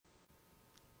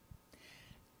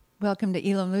Welcome to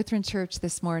Elam Lutheran Church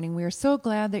this morning. We are so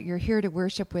glad that you're here to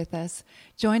worship with us.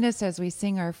 Join us as we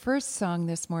sing our first song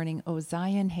this morning, O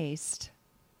Zion, Haste.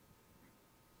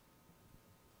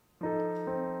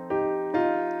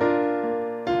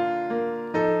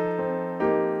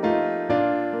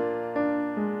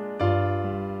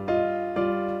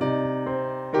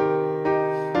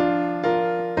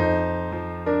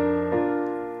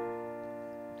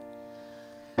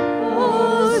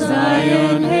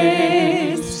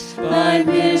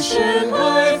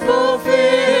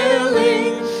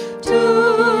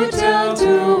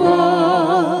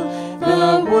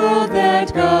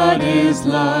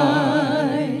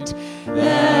 Light,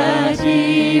 that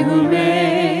he who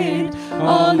made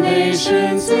all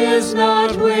nations is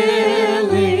not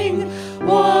willing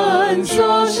one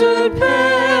soul should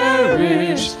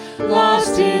perish,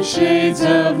 lost in shades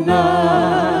of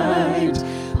night.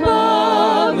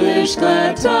 Publish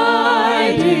glad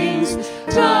tidings,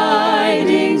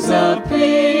 tidings of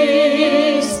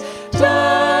peace,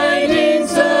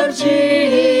 tidings of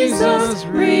Jesus,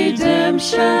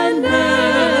 redemption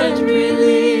and release.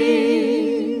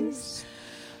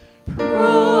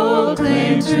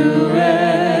 Proclaim to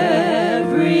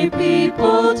every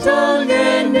people, tongue,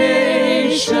 and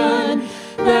nation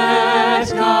that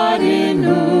God in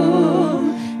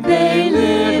whom they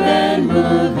live and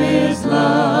move is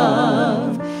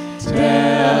love.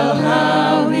 Tell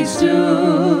how he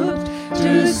stooped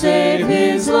to save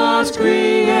his lost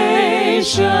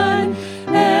creation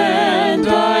and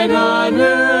died on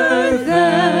earth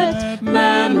that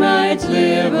man might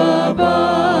live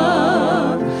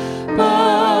above.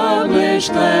 Publish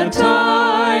glad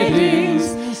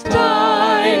tidings,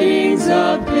 tidings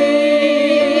of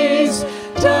peace,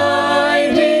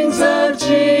 tidings of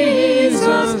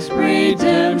Jesus,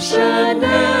 redemption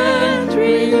and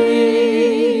release.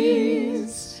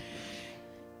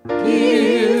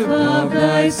 Give of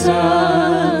thy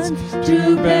sons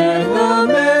to bear the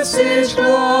message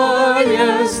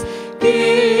glorious,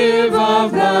 give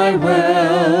of thy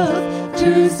wealth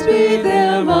to speed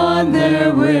them on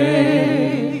their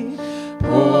way.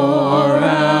 Pour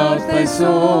out thy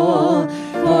soul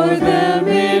for them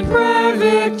in prayer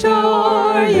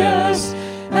victorious,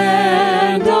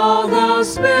 and all thou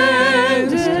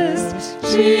spendest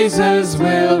Jesus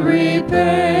will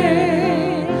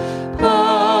repay.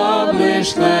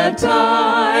 Publish glad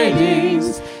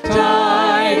tidings,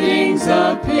 tidings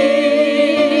of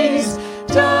peace,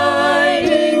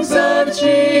 tidings of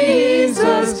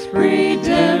Jesus,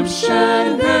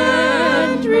 redemption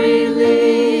and release.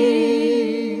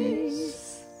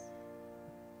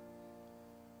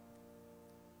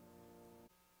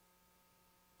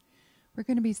 We're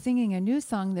going to be singing a new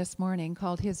song this morning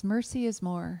called His Mercy is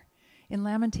More. In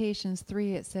Lamentations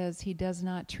 3, it says, He does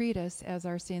not treat us as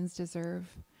our sins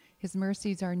deserve. His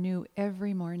mercies are new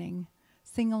every morning.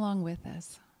 Sing along with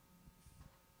us.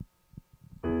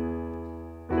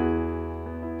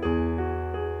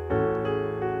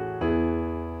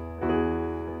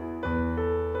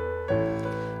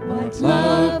 What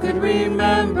love could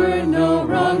remember no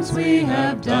wrongs we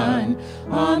have done?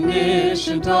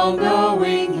 Omniscient,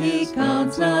 all-knowing, he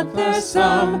counts not the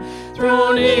sum,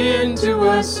 thrown into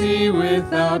a sea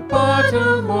without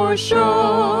bottom or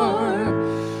shore.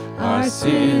 Our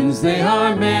sins, they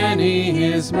are many,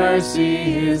 his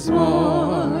mercy is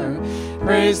more.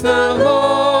 Praise the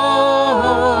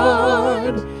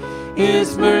Lord,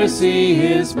 his mercy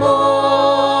is more.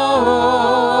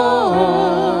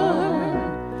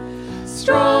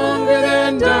 Stronger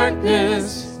than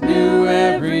darkness, new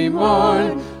every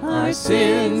morn. Our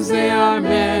sins, they are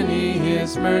many,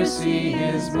 his mercy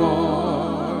is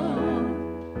more.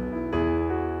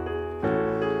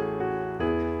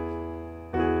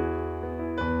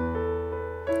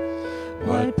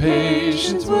 What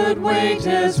patience would wait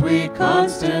as we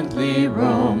constantly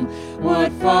roam?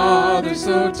 What Father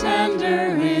so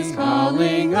tender is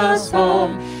calling us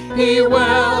home? He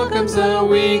welcomes the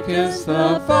weakest,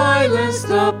 the vilest,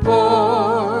 the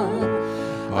poor.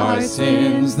 Our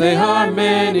sins, they are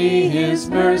many, his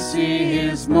mercy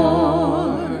is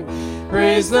more.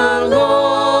 Praise the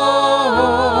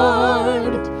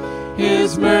Lord,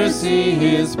 his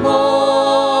mercy is more.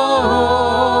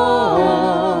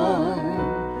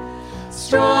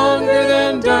 Stronger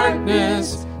than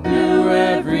darkness, new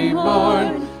every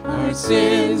morn. Our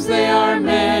sins, they are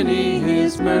many,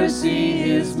 his mercy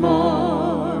is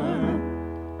more.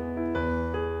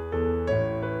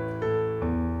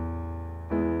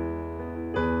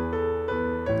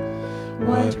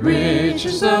 What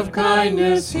riches of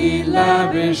kindness he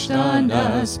lavished on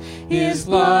us. His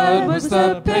blood was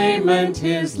the payment,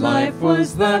 his life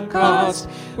was the cost.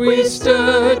 We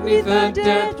stood 'neath a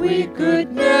debt we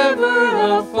could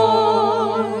never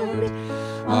afford.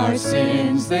 Our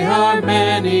sins, they are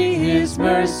many, His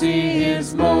mercy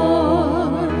is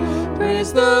more.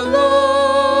 Praise the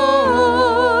Lord,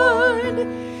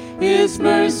 His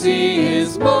mercy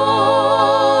is more.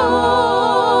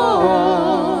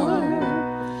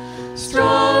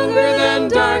 Stronger than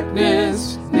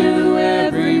darkness, new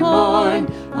every morn.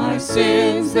 Our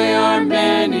sins, they are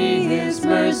many, His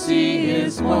mercy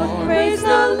is more. Praise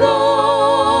the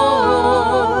Lord,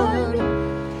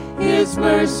 His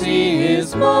mercy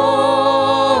is more.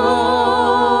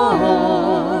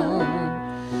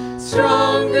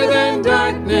 Stronger than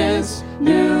darkness,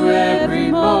 new every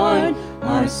morn.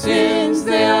 Our sins,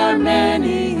 they are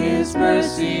many, His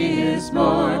mercy is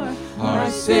more. Our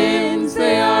sins,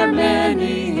 they are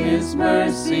many, His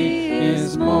mercy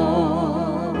is more.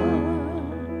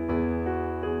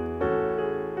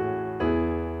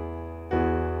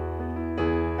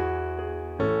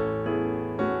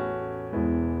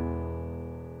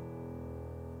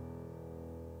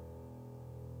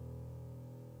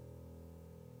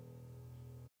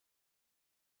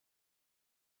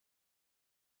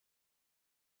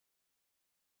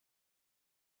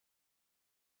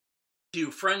 To you,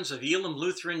 friends of Elam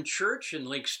Lutheran Church in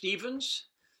Lake Stevens.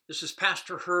 This is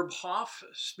Pastor Herb Hoff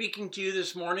speaking to you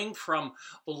this morning from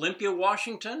Olympia,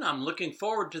 Washington. I'm looking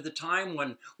forward to the time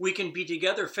when we can be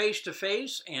together face to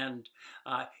face and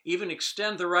even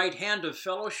extend the right hand of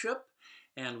fellowship.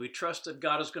 And we trust that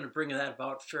God is going to bring that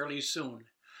about fairly soon.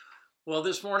 Well,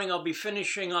 this morning I'll be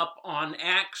finishing up on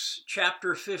Acts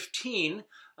chapter 15.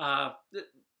 The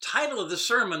title of the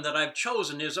sermon that I've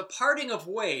chosen is A Parting of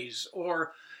Ways,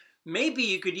 or maybe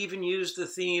you could even use the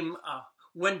theme,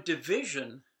 when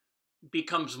division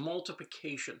becomes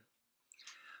multiplication.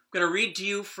 I'm going to read to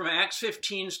you from Acts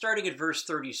 15, starting at verse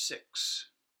 36.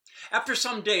 After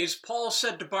some days, Paul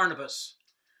said to Barnabas,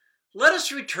 "Let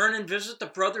us return and visit the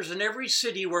brothers in every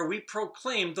city where we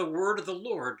proclaim the word of the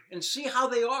Lord, and see how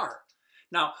they are."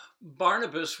 Now,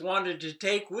 Barnabas wanted to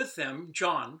take with them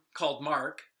John, called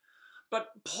Mark,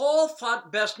 but Paul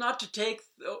thought best not to take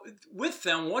with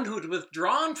them one who had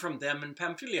withdrawn from them in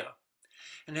Pamphylia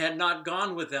and had not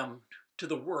gone with them to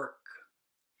the work.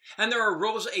 And there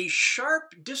arose a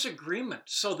sharp disagreement,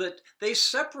 so that they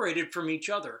separated from each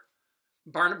other.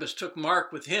 Barnabas took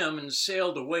Mark with him and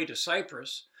sailed away to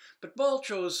Cyprus, but Paul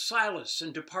chose Silas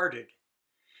and departed,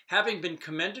 having been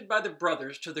commended by the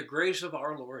brothers to the grace of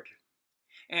our Lord.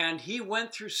 And he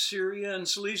went through Syria and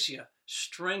Cilicia,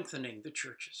 strengthening the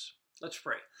churches. Let's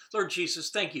pray. Lord Jesus,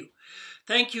 thank you.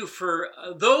 Thank you for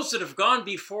those that have gone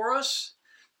before us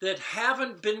that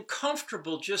haven't been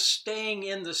comfortable just staying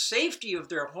in the safety of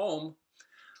their home,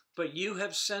 but you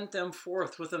have sent them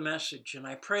forth with a message. And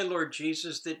I pray, Lord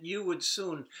Jesus, that you would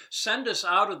soon send us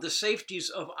out of the safeties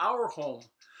of our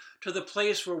home to the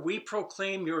place where we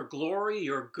proclaim your glory,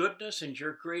 your goodness, and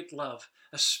your great love,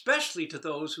 especially to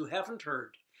those who haven't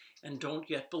heard and don't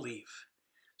yet believe.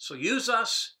 So use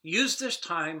us, use this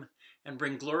time, and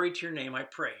bring glory to your name, I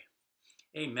pray.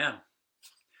 Amen.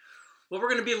 Well, we're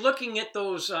going to be looking at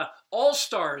those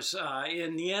all-stars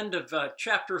in the end of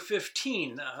chapter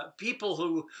 15, people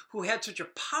who had such a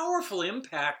powerful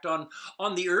impact on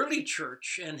the early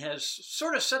church and has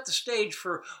sort of set the stage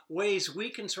for ways we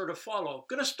can sort of follow. I'm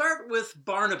going to start with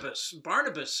Barnabas.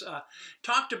 Barnabas,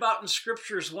 talked about in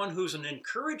Scripture as one who's an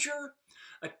encourager,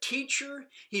 a teacher,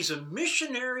 he's a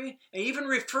missionary, and even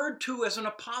referred to as an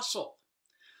apostle.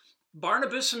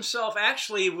 Barnabas himself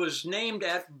actually was named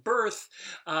at birth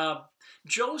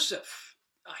Joseph.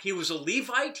 He was a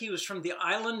Levite. He was from the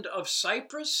island of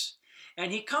Cyprus.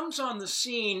 And he comes on the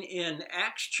scene in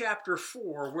Acts chapter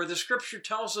 4, where the scripture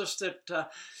tells us that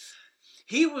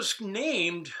he was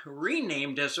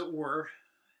renamed as it were,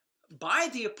 by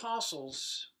the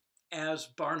apostles as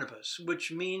Barnabas,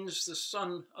 which means the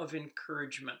son of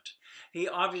encouragement. He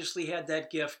obviously had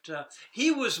that gift. He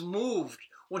was moved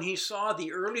when he saw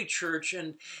the early church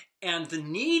and the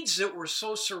needs that were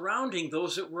so surrounding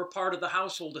those that were part of the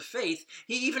household of faith.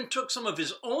 He even took some of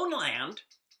his own land,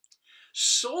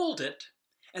 sold it,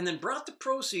 and then brought the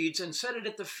proceeds and set it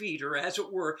at the feet, or as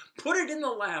it were, put it in the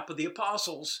lap of the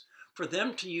apostles for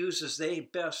them to use as they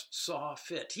best saw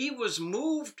fit. He was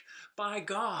moved by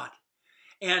God,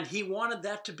 and he wanted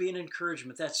that to be an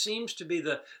encouragement. That seems to be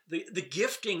the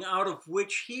gifting out of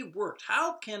which he worked.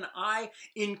 How can I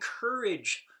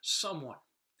encourage someone?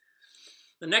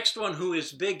 The next one who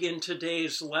is big in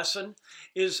today's lesson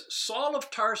is Saul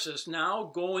of Tarsus, now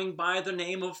going by the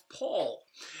name of Paul.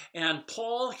 And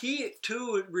Paul, he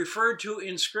too referred to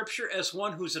in Scripture as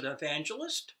one who's an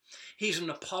evangelist. He's an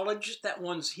apologist.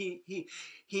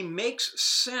 He makes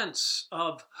sense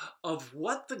of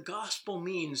what the gospel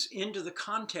means into the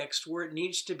context where it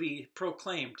needs to be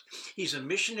proclaimed. He's a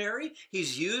missionary.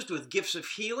 He's used with gifts of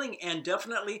healing, and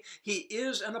definitely he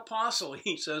is an apostle.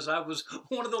 He says, I was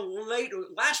one of the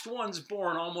last ones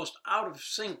born, almost out of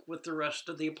sync with the rest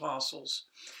of the apostles.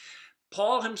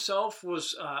 Paul himself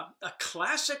was a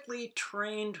classically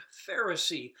trained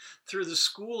Pharisee through the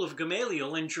school of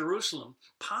Gamaliel in Jerusalem.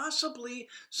 Possibly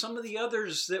some of the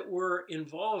others that were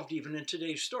involved even in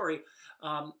today's story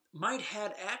might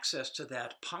had access to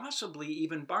that, possibly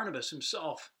even Barnabas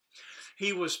himself.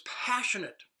 He was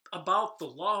passionate about the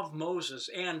law of Moses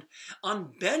and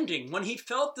unbending when he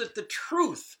felt that the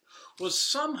truth was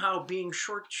somehow being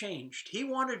shortchanged. He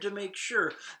wanted to make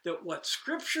sure that what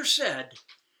Scripture said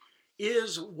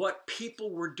is what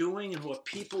people were doing and what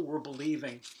people were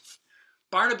believing.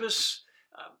 Barnabas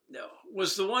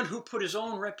was the one who put his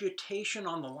own reputation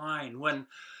on the line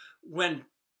when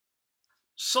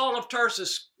Saul of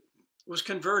Tarsus was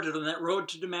converted on that road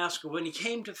to Damascus, when he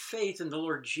came to faith in the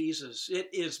Lord Jesus. It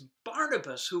is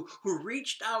Barnabas who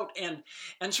reached out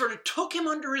and sort of took him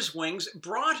under his wings,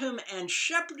 brought him and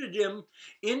shepherded him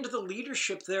into the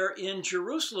leadership there in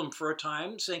Jerusalem for a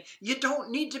time, saying, you don't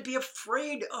need to be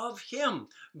afraid of him.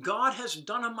 God has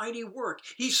done a mighty work.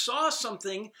 He saw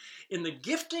something in the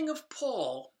gifting of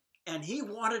Paul, and he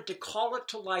wanted to call it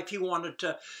to life. He wanted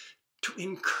to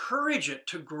encourage it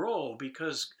to grow,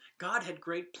 because God had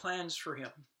great plans for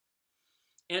him.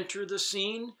 Enter the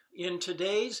scene in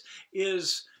today's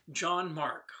is John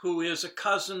Mark, who is a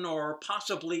cousin or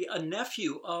possibly a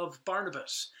nephew of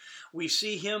Barnabas. We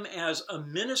see him as a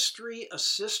ministry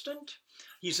assistant.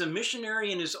 He's a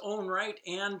missionary in his own right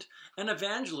and an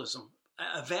evangelist,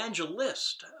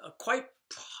 quite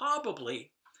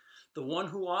probably the one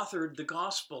who authored the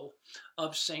Gospel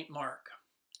of St. Mark.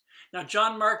 Now,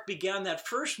 John Mark began that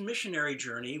first missionary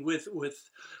journey with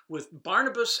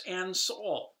Barnabas and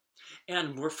Saul.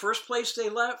 And the first place they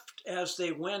left as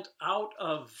they went out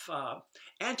of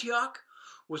Antioch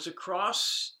was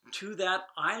across to that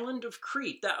island of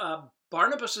Crete,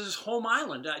 Barnabas's home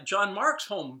island, John Mark's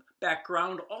home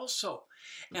background also.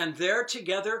 And there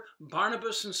together,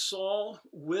 Barnabas and Saul,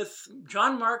 with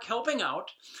John Mark helping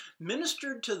out,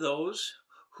 ministered to those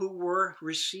who were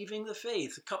receiving the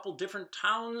faith. A couple different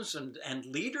towns and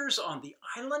leaders on the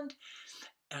island,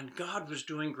 and God was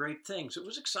doing great things. It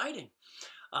was exciting.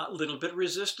 A little bit of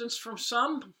resistance from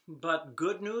some, but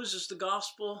good news as the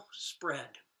gospel spread.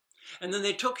 And then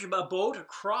they took a boat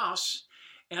across,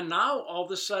 and now all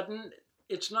of a sudden,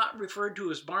 it's not referred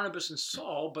to as Barnabas and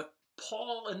Saul, but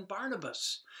Paul and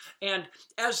Barnabas. And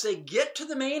as they get to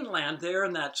the mainland there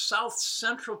in that south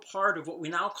central part of what we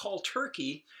now call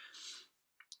Turkey,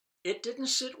 it didn't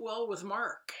sit well with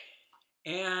Mark,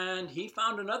 and he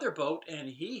found another boat, and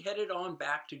he headed on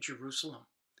back to Jerusalem.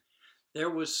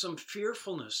 There was some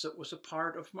fearfulness that was a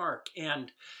part of Mark,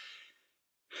 and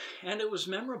it was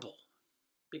memorable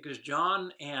because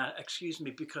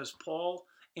because Paul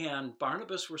and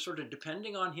Barnabas were sort of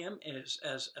depending on him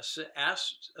as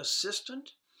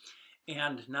assistant,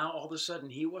 and now all of a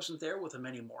sudden he wasn't there with them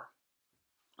anymore.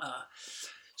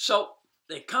 So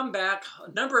they come back,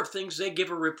 a number of things. They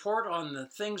give a report on the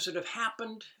things that have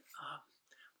happened,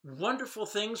 wonderful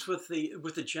things with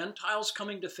the Gentiles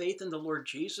coming to faith in the Lord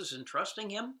Jesus and trusting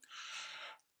him.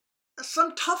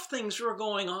 Some tough things were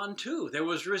going on too. There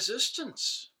was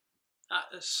resistance,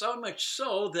 so much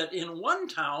so that in one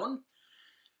town,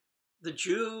 the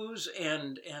Jews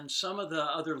and some of the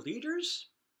other leaders,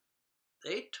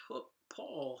 they took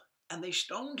Paul and they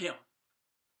stoned him.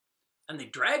 And they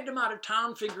dragged him out of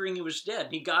town figuring he was dead.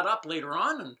 He got up later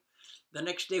on and the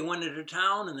next day went into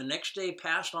town and the next day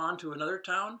passed on to another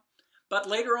town. But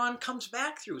later on comes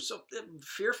back through. So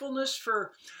fearfulness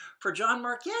for John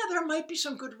Mark, yeah, there might be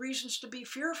some good reasons to be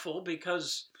fearful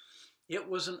because it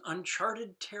was an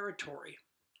uncharted territory.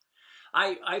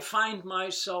 I find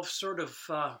myself sort of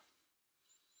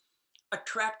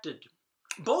attracted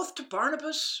both to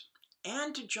Barnabas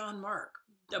and to John Mark.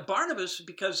 Barnabas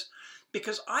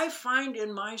because I find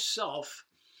in myself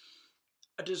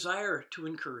a desire to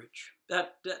encourage.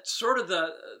 That's sort of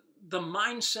the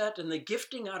mindset and the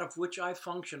gifting out of which I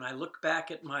function. I look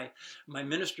back at my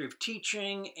ministry of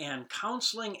teaching and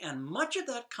counseling, and much of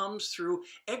that comes through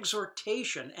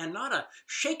exhortation, and not a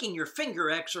shaking your finger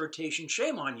exhortation,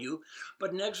 shame on you,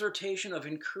 but an exhortation of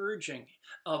encouraging,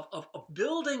 of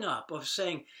building up, of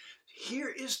saying, here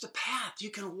is the path. You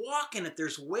can walk in it.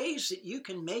 There's ways that you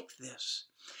can make this.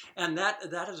 And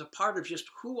that is a part of just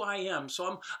who I am.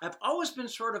 So I've always been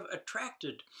sort of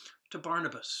attracted to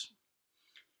Barnabas.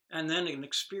 And then an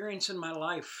experience in my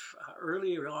life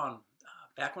earlier on,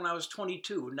 back when I was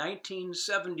 22,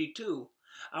 1972,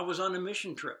 I was on a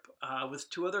mission trip with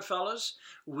two other fellas.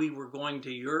 We were going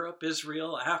to Europe,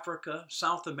 Israel, Africa,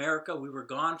 South America. We were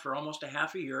gone for almost a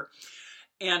half a year.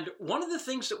 And one of the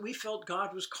things that we felt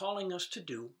God was calling us to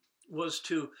do was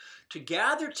to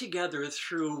gather together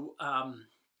through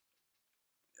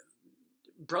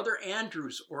Brother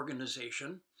Andrew's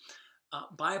organization,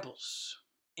 Bibles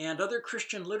and other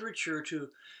Christian literature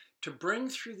to bring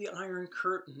through the Iron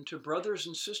Curtain to brothers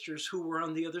and sisters who were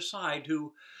on the other side,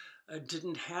 who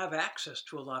didn't have access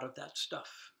to a lot of that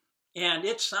stuff. And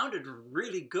it sounded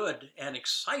really good and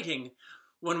exciting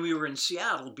when we were in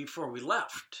Seattle before we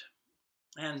left.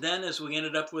 And then as we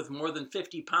ended up with more than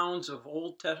 50 pounds of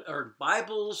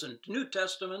Bibles and New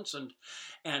Testaments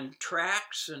and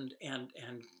tracts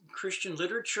and Christian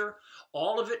literature,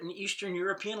 all of it in Eastern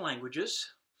European languages,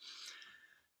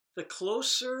 the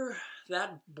closer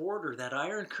that border, that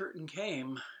Iron Curtain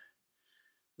came,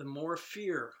 the more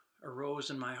fear arose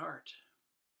in my heart.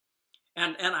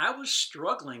 And I was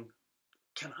struggling.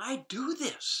 Can I do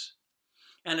this?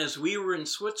 And as we were in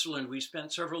Switzerland, we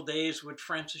spent several days with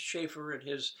Francis Schaeffer at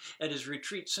his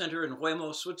retreat center in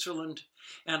Huemo, Switzerland.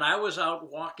 And I was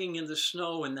out walking in the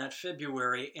snow in that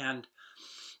February, and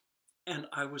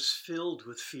I was filled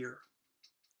with fear.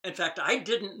 In fact, I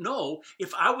didn't know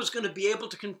if I was going to be able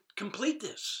to complete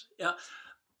this.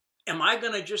 Am I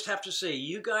going to just have to say,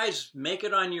 you guys make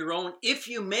it on your own? If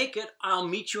you make it, I'll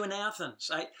meet you in Athens.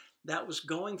 That was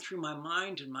going through my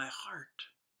mind and my heart.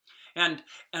 And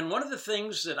one of the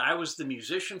things that I was the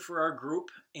musician for our group,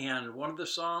 and one of the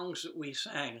songs that we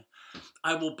sang,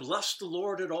 I will bless the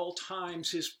Lord at all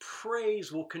times. His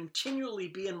praise will continually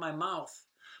be in my mouth.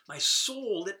 My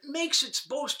soul, it makes its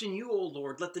boast in you, O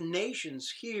Lord. Let the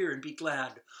nations hear and be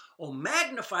glad. O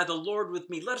magnify the Lord with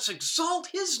me. Let us exalt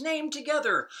his name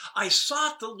together. I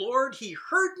sought the Lord. He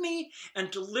heard me and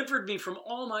delivered me from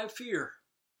all my fear.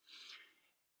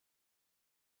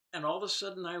 And all of a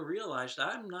sudden I realized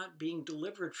I'm not being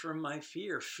delivered from my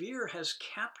fear. Fear has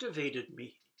captivated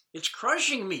me. It's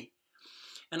crushing me.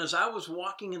 And as I was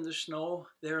walking in the snow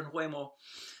there in Huemo,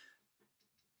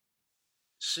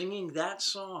 singing that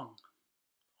song,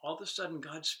 all of a sudden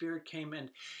God's Spirit came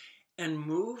in and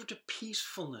moved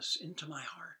peacefulness into my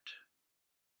heart.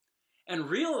 And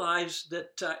realized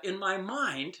that in my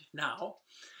mind now,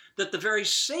 that the very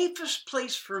safest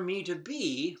place for me to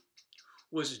be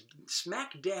was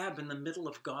smack dab in the middle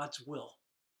of God's will.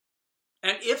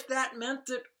 And if that meant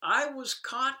that I was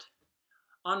caught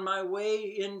on my way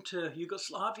into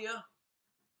Yugoslavia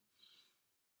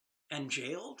and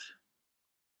jailed,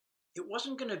 it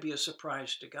wasn't going to be a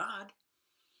surprise to God.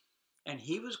 And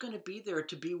he was going to be there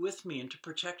to be with me and to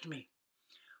protect me.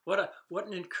 What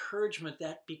an encouragement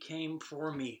that became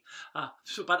for me.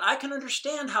 But I can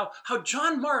understand how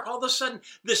John Mark, all of a sudden,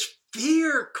 this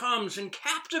fear comes and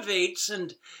captivates.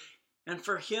 And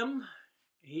for him,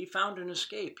 he found an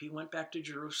escape. He went back to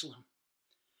Jerusalem.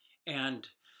 And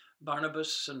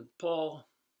Barnabas and Paul,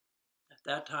 at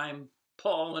that time,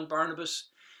 Paul and Barnabas,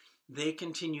 they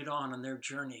continued on their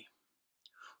journey.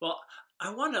 Well,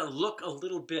 I want to look a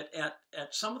little bit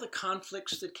at some of the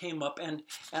conflicts that came up and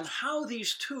how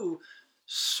these two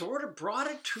sort of brought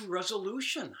it to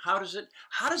resolution. How does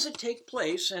it take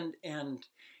place, and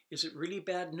is it really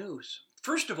bad news?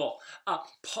 First of all,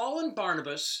 Paul and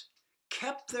Barnabas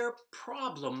kept their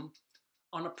problem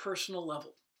on a personal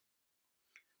level.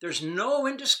 There's no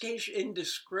indication in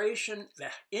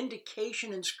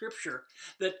Scripture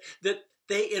that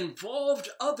they involved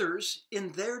others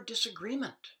in their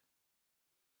disagreement.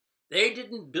 They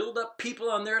didn't build up people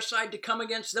on their side to come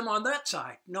against them on that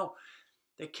side. No,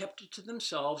 they kept it to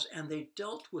themselves and they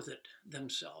dealt with it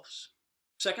themselves.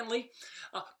 Secondly,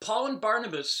 Paul and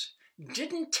Barnabas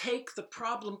didn't take the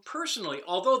problem personally.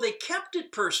 Although they kept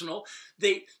it personal,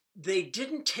 they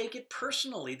didn't take it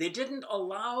personally. They didn't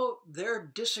allow their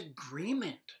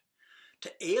disagreement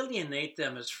to alienate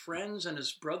them as friends and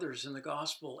as brothers in the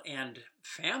gospel and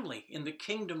family in the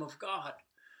kingdom of God.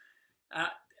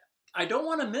 I don't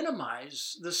want to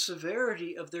minimize the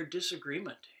severity of their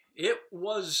disagreement. It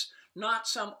was not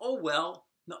some, no,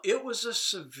 it was a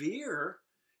severe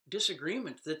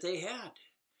disagreement that they had.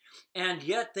 And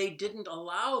yet they didn't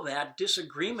allow that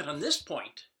disagreement on this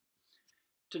point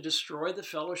to destroy the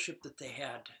fellowship that they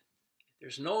had.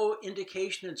 There's no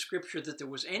indication in Scripture that there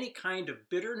was any kind of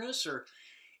bitterness or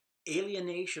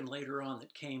alienation later on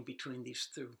that came between these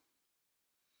two.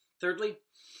 Thirdly,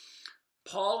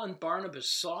 Paul and Barnabas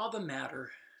saw the matter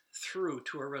through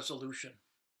to a resolution.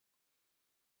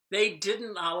 They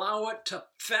didn't allow it to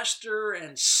fester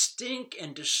and stink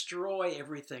and destroy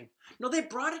everything. No, they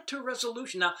brought it to a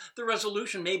resolution. Now, the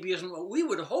resolution maybe isn't what we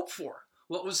would hope for.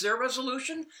 What was their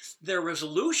resolution? Their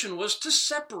resolution was to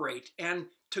separate and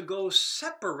to go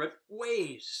separate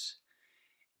ways.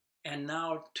 And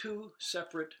now 2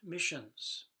 separate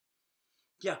missions.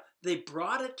 Yeah, they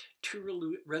brought it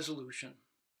to resolution.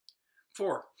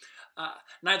 4,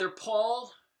 neither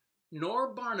Paul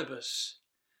nor Barnabas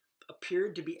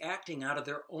appeared to be acting out of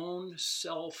their own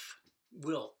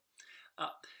self-will.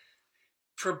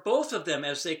 For both of them,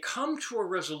 as they come to a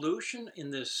resolution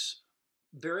in this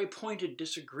very pointed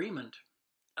disagreement,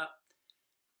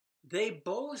 they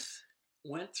both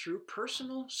went through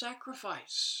personal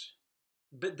sacrifice.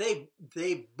 But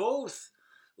they both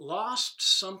lost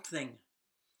something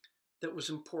that was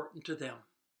important to them.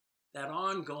 That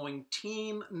ongoing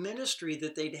team ministry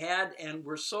that they'd had and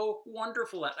were so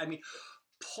wonderful at. I mean,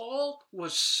 Paul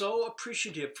was so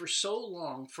appreciative for so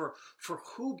long for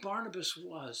who Barnabas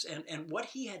was and what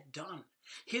he had done.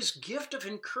 His gift of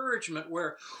encouragement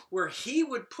where he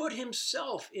would put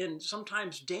himself in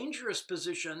sometimes dangerous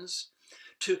positions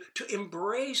to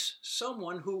embrace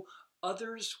someone who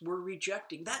others were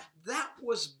rejecting. That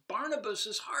was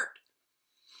Barnabas's heart.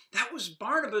 That was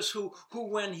Barnabas who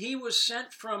when he was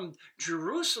sent from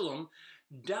Jerusalem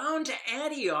down to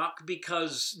Antioch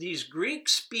because these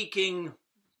Greek-speaking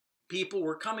people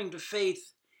were coming to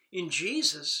faith in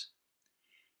Jesus,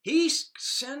 he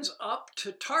sends up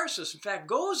to Tarsus. In fact,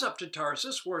 goes up to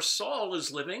Tarsus where Saul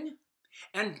is living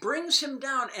and brings him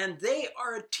down. And they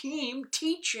are a team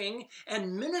teaching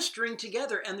and ministering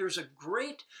together. And there's a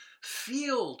great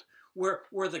field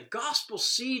where the gospel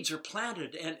seeds are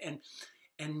planted and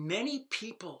many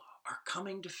people are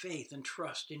coming to faith and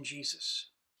trust in Jesus.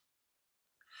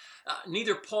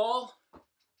 Neither Paul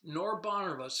nor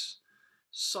Barnabas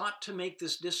sought to make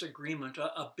this disagreement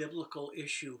a biblical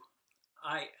issue.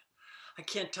 I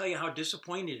can't tell you how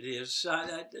disappointed it is,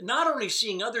 not only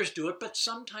seeing others do it, but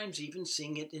sometimes even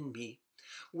seeing it in me,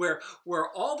 where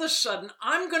all of a sudden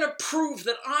I'm going to prove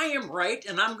that I am right,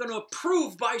 and I'm going to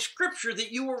prove by Scripture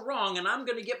that you were wrong, and I'm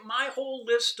going to get my whole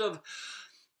list of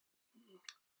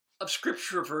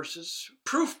Scripture verses,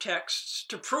 proof texts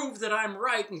to prove that I'm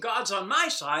right and God's on my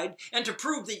side, and to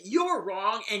prove that you're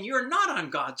wrong and you're not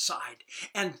on God's side.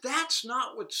 And that's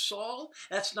not what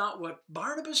that's not what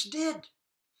Barnabas did.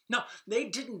 No, they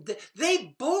didn't.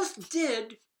 They both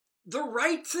did the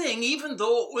right thing, even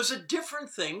though it was a different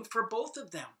thing for both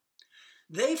of them.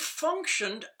 They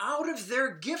functioned out of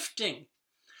their gifting.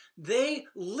 They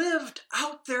lived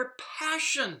out their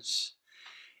passions.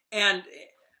 And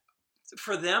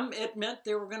for them, it meant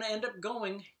they were going to end up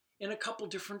going in a couple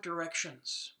different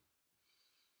directions.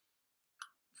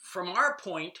 From our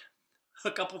point,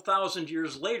 a couple thousand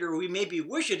years later, we maybe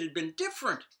wish it had been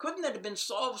different. Couldn't it have been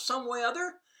solved some way or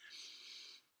other?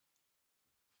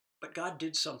 But God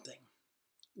did something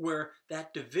where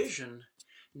that division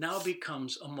now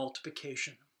becomes a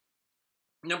multiplication.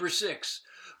 Number 6,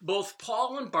 both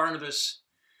Paul and Barnabas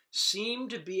seem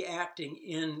to be acting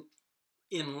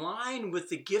in line with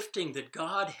the gifting that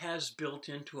God has built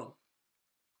into them.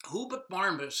 Who but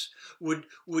Barnabas would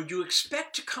you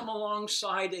expect to come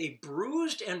alongside a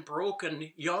bruised and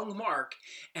broken young Mark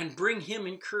and bring him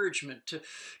encouragement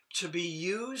to be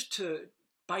used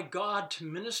by God to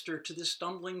minister to the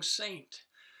stumbling saint,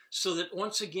 so that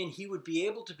once again he would be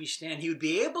able to he would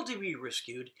be able to be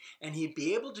rescued, and he'd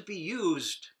be able to be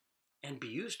used and be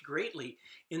used greatly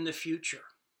in the future.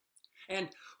 And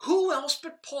who else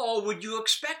but Paul would you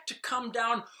expect to come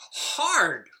down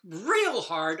hard, real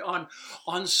hard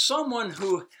on someone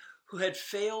who had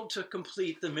failed to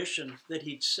complete the mission that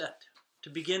he'd set to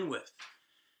begin with?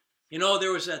 You know,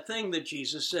 there was that thing that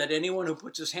Jesus said, anyone who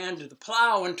puts his hand to the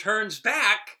plow and turns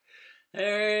back,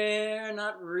 they're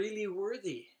not really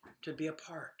worthy to be a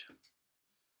part.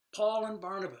 Paul and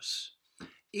Barnabas,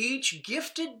 each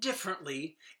gifted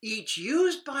differently, each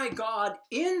used by God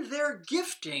in their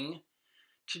gifting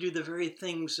to do the very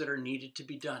things that are needed to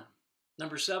be done.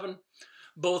 Number 7,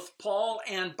 both Paul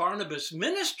and Barnabas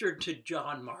ministered to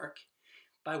John Mark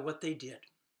by what they did.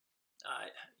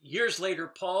 Years later,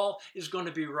 Paul is going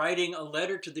to be writing a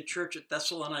letter to the church at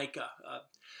Thessalonica,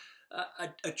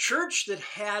 a church that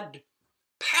had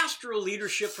pastoral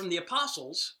leadership from the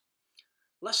apostles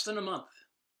less than a month.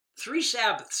 3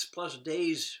 Sabbaths plus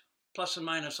days, plus and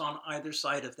minus on either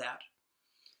side of that.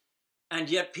 And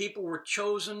yet people were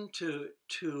chosen to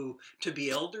be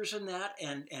elders in that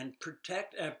and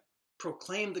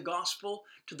proclaim the gospel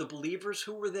to the believers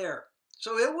who were there.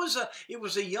 So it was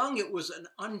an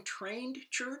untrained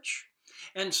church.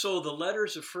 And so the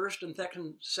letters of 1st and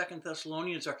 2nd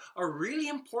Thessalonians are really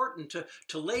important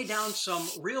to lay down some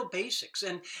real basics.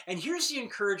 And here's the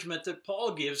encouragement that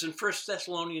Paul gives in 1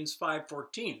 Thessalonians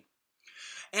 5:14.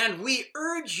 And we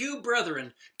urge you,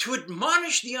 brethren, to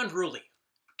admonish the unruly,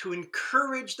 to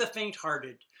encourage the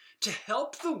faint-hearted, to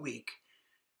help the weak,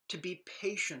 to be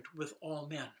patient with all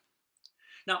men.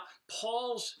 Now,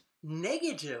 Paul's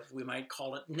negative, we might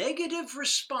call it, negative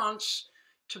response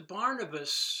to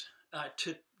Barnabas,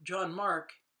 to John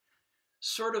Mark,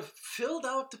 sort of filled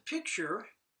out the picture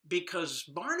because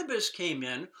Barnabas came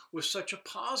in with such a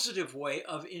positive way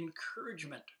of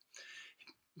encouragement.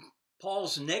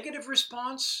 Paul's negative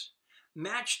response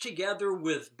matched together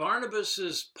with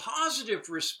Barnabas's positive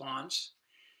response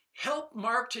helped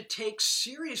Mark to take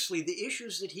seriously the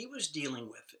issues that he was dealing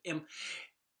with.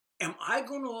 Am I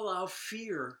going to allow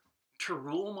fear to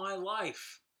rule my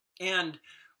life? And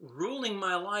ruling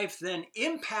my life, then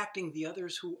impacting the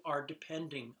others who are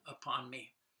depending upon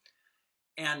me.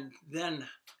 And then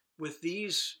with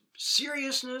these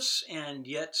seriousness and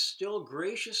yet still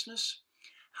graciousness,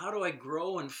 how do I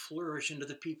grow and flourish into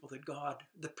the people that God,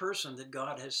 the person that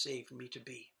God has saved me to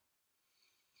be?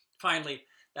 Finally,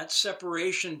 that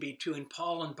separation between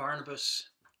Paul and Barnabas,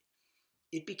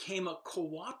 it became a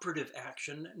cooperative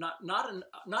action, not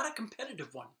a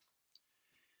competitive one.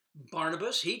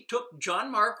 Barnabas, he took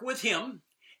John Mark with him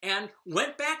and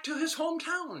went back to his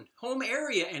hometown, home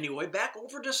area anyway, back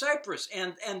over to Cyprus,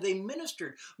 and they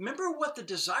ministered. Remember what the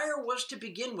desire was to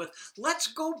begin with. Let's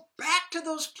go back to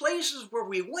those places where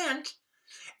we went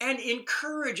and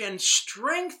encourage and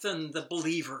strengthen the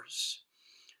believers.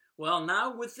 Well,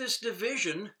 now with this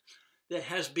division that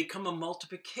has become a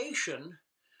multiplication,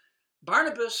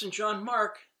 Barnabas and John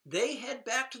Mark, they head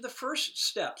back to the first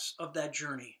steps of that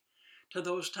journey, to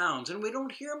those towns. And we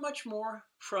don't hear much more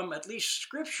from at least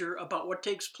Scripture about what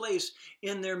takes place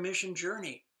in their mission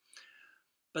journey.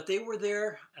 But they were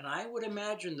there, and I would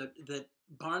imagine that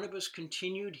Barnabas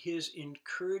continued his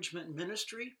encouragement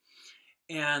ministry,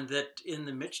 and that in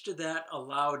the midst of that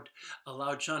allowed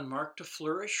John Mark to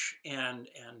flourish and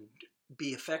be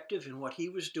effective in what he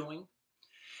was doing.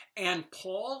 And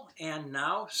Paul and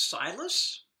now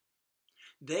Silas,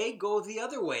 they go the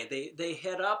other way. They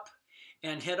head up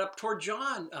toward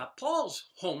Paul's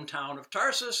hometown of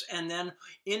Tarsus, and then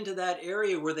into that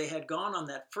area where they had gone on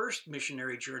that first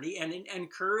missionary journey, and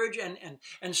encourage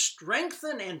and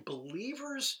strengthen, and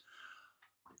believers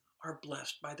are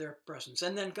blessed by their presence.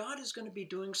 And then God is going to be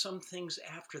doing some things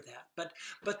after that.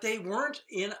 But they weren't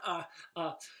in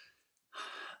a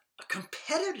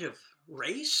competitive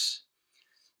race.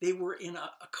 They were in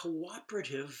a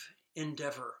cooperative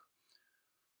endeavor.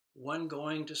 One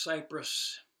going to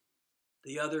Cyprus,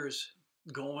 the others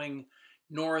going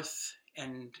north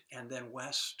and then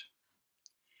west.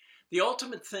 The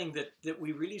ultimate thing that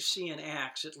we really see in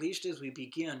Acts, at least as we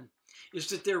begin, is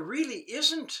that there really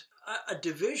isn't a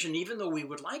division, even though we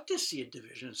would like to see a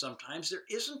division sometimes. There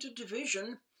isn't a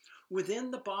division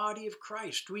within the body of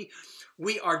Christ.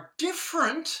 We are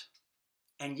different,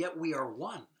 and yet we are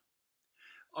one.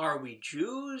 Are we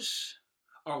Jews?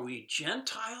 Are we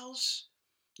Gentiles?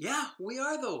 Yeah, we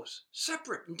are those,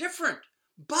 separate and different.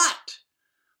 But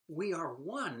we are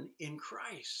one in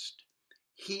Christ.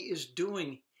 He is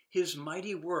doing his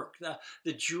mighty work.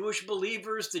 The Jewish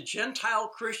believers, the Gentile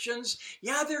Christians,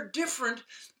 yeah, they're different,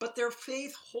 but their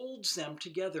faith holds them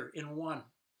together in one.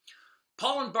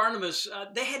 Paul and Barnabas,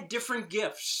 they had different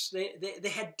gifts. They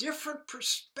had different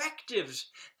perspectives.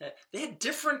 They had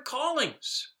different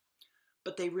callings,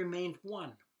 but they remained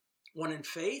one. One in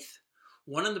faith,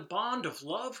 one in the bond of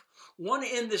love, one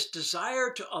in this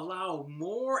desire to allow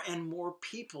more and more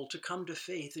people to come to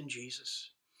faith in Jesus.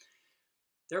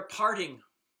 Their parting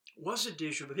was a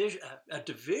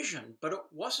division, but it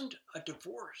wasn't a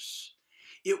divorce.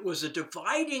 It was a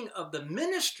dividing of the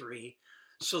ministry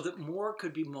so that more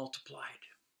could be multiplied.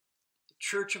 The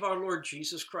Church of our Lord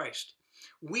Jesus Christ.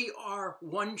 We are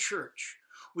one church.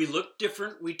 We look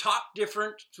different, we talk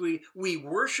different, we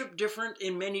worship different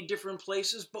in many different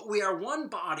places, but we are one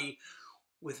body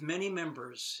with many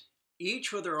members,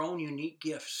 each with their own unique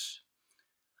gifts.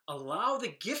 Allow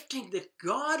the gifting that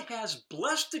God has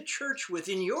blessed the church with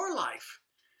in your life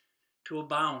to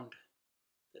abound,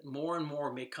 that more and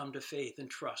more may come to faith and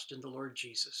trust in the Lord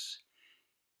Jesus.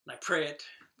 And I pray it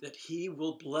that he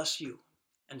will bless you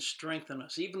and strengthen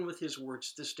us, even with his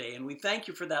words this day. And we thank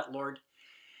you for that, Lord.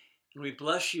 And we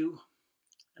bless you,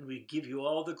 and we give you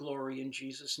all the glory in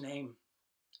Jesus' name.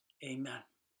 Amen.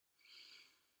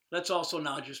 Let's also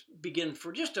now just begin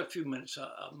for just a few minutes,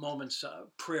 moments,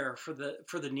 prayer for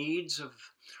the needs of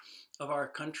our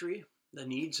country, the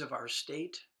needs of our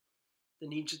state. the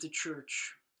needs of the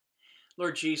church.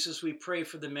 Lord Jesus, we pray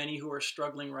for the many who are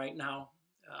struggling right now,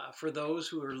 for those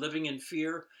who are living in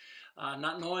fear,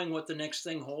 not knowing what the next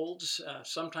thing holds,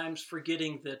 sometimes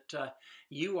forgetting that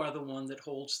you are the one that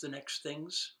holds the next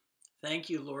things. Thank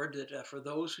you, Lord, that for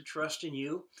those who trust in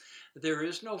you, there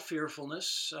is no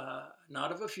fearfulness,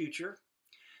 not of a future.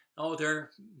 Oh,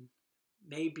 there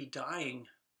may be dying,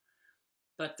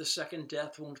 but the second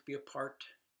death won't be a part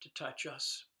to touch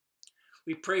us.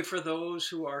 We pray for those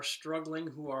who are struggling,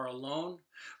 who are alone,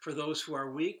 for those who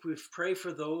are weak. We pray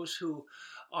for those who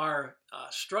are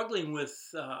struggling with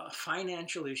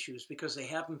financial issues because they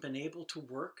haven't been able to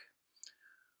work.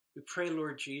 We pray,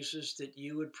 Lord Jesus, that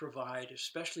you would provide,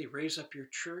 especially raise up your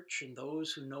church and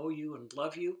those who know you and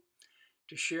love you,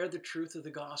 to share the truth of the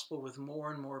gospel with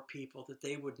more and more people, that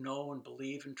they would know and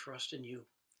believe and trust in you.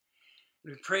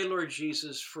 And we pray, Lord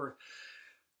Jesus, for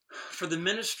the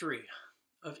ministry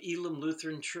of Elim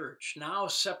Lutheran Church, now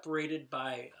separated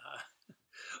by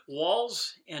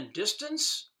walls and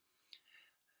distance.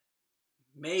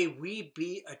 May we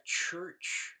be a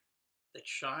church that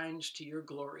shines to your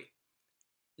glory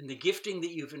in the gifting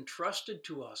that you've entrusted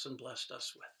to us and blessed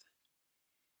us with.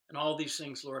 And all these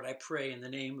things, Lord, I pray in the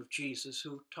name of Jesus,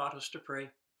 who taught us to pray.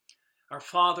 Our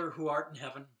Father, who art in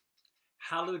heaven,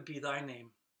 hallowed be thy name.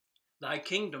 Thy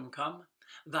kingdom come,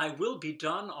 thy will be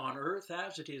done on earth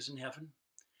as it is in heaven.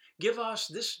 Give us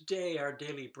this day our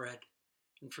daily bread,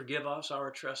 and forgive us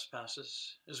our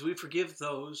trespasses, as we forgive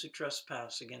those who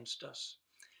trespass against us.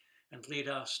 And lead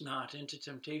us not into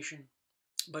temptation,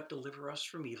 but deliver us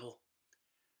from evil.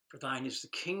 For thine is the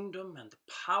kingdom and the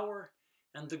power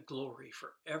and the glory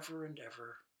forever and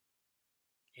ever.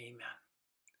 Amen.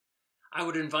 I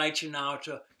would invite you now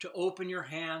to open your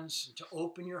hands and to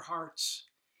open your hearts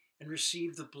and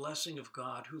receive the blessing of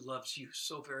God, who loves you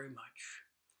so very much.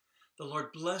 The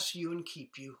Lord bless you and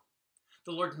keep you.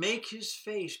 The Lord make his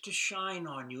face to shine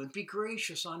on you and be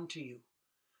gracious unto you.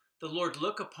 The Lord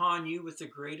look upon you with the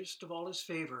greatest of all his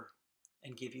favor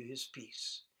and give you his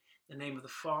peace. In the name of the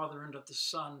Father, and of the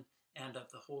Son, and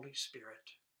of the Holy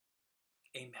Spirit.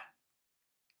 Amen.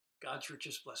 God's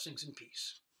richest blessings and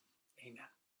peace. Amen.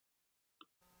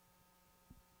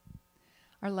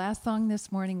 Our last song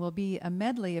this morning will be a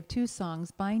medley of two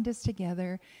songs, Bind Us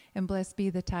Together and Blessed Be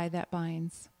the Tie That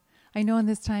Binds. I know in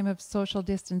this time of social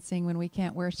distancing, when we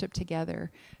can't worship together,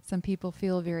 some people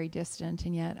feel very distant,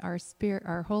 and yet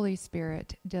our Holy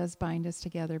Spirit does bind us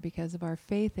together because of our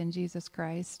faith in Jesus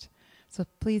Christ. So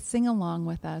please sing along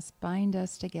with us, Bind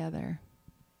Us Together.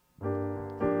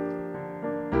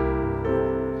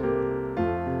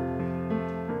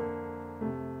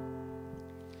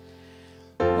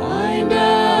 Bind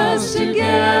us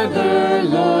together,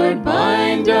 Lord,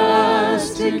 bind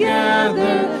us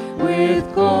together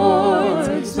with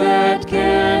cords that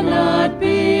cannot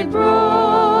be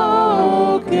broken.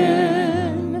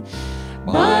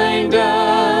 Bind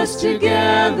us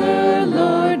together,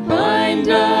 Lord, bind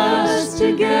us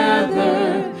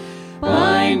together.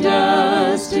 Bind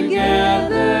us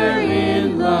together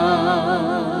in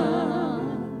love.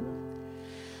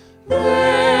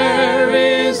 There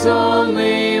is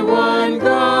only one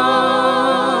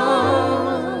God.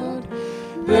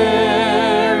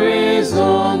 There is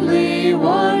only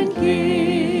one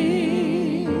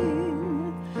King.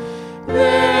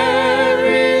 There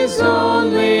is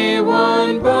only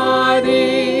one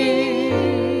body.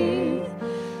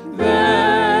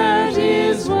 That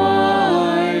is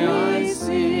why I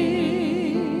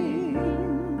sing.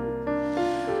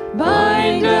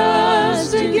 Bind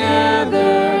us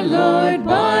together, Lord,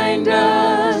 bind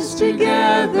us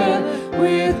together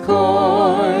with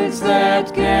cords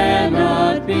that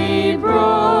cannot be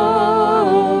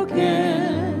broken.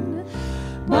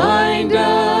 Bind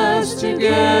us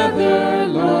together,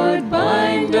 Lord,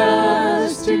 bind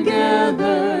us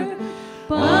together.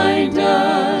 Bind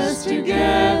us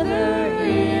together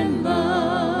in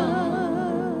love.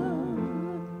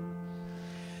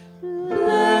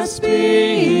 Blessed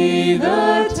be the